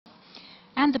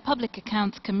And the Public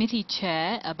Accounts Committee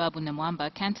Chair, Ababu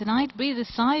Namwamba, can tonight breathe a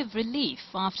sigh of relief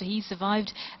after he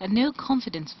survived a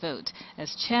no-confidence vote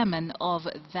as chairman of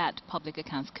that Public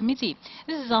Accounts Committee.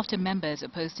 This is after members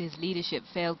opposed to his leadership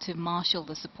failed to marshal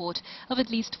the support of at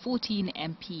least 14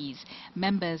 MPs.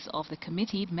 Members of the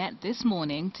committee met this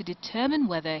morning to determine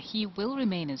whether he will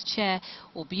remain as chair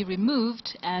or be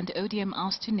removed, and ODM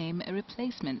asked to name a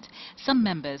replacement. Some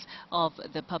members of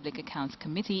the Public Accounts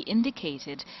Committee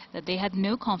indicated that they had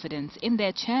no confidence in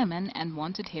their chairman and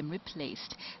wanted him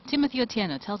replaced. Timothy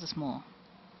Otieno tells us more.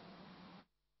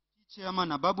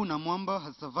 Chairman Ababu Namwamba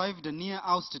has survived a near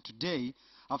ouster today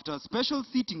after a special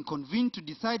sitting convened to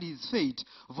decide his fate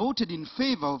voted in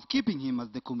favor of keeping him as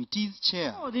the committee's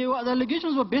chair. No, the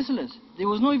allegations were baseless. There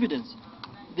was no evidence.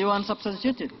 They were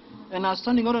unsubstantiated. And our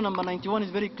standing order number 91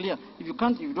 is very clear. If you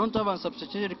don't have an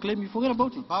unsubstantiated claim, you forget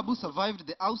about it. Babu survived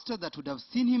the ouster that would have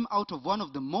seen him out of one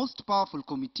of the most powerful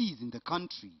committees in the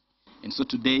country. And so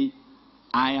today,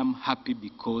 I am happy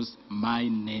because my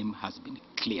name has been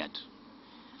cleared.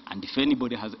 And if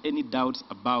anybody has any doubts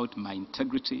about my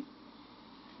integrity,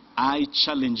 I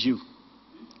challenge you.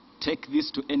 Take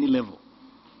this to any level,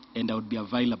 and I would be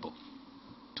available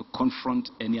to confront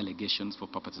any allegations for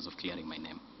purposes of clearing my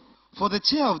name. For the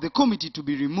chair of the committee to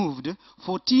be removed,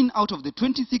 14 out of the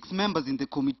 26 members in the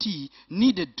committee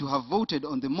needed to have voted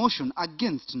on the motion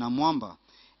against Namwamba.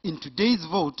 In today's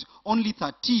vote, only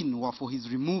 13 were for his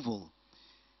removal.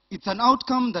 It's an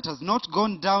outcome that has not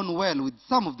gone down well with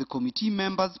some of the committee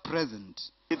members present.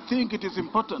 I think it is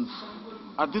important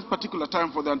at this particular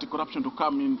time for the anti-corruption to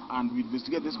come in and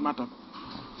investigate this matter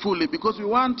fully, because we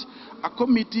want a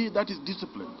committee that is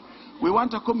disciplined. We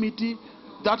want a committee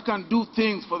that can do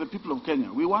things for the people of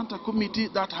Kenya. We want a committee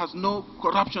that has no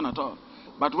corruption at all.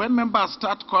 But when members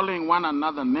start calling one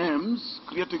another names,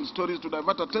 creating stories to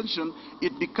divert attention,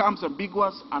 it becomes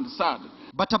ambiguous and sad.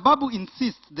 But Ababu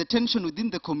insists the tension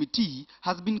within the committee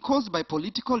has been caused by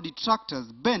political detractors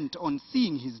bent on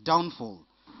seeing his downfall.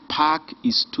 PAC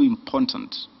is too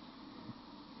important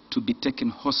to be taken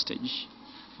hostage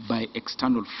by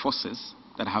external forces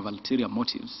that have ulterior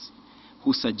motives,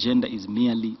 whose agenda is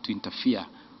merely to interfere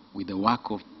with the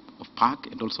work of PAC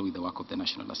and also with the work of the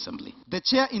National Assembly. The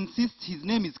chair insists his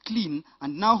name is clean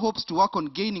and now hopes to work on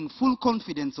gaining full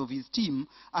confidence of his team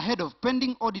ahead of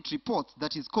pending audit reports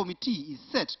that his committee is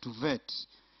set to vet.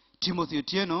 Timothy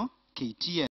Otieno, KTN.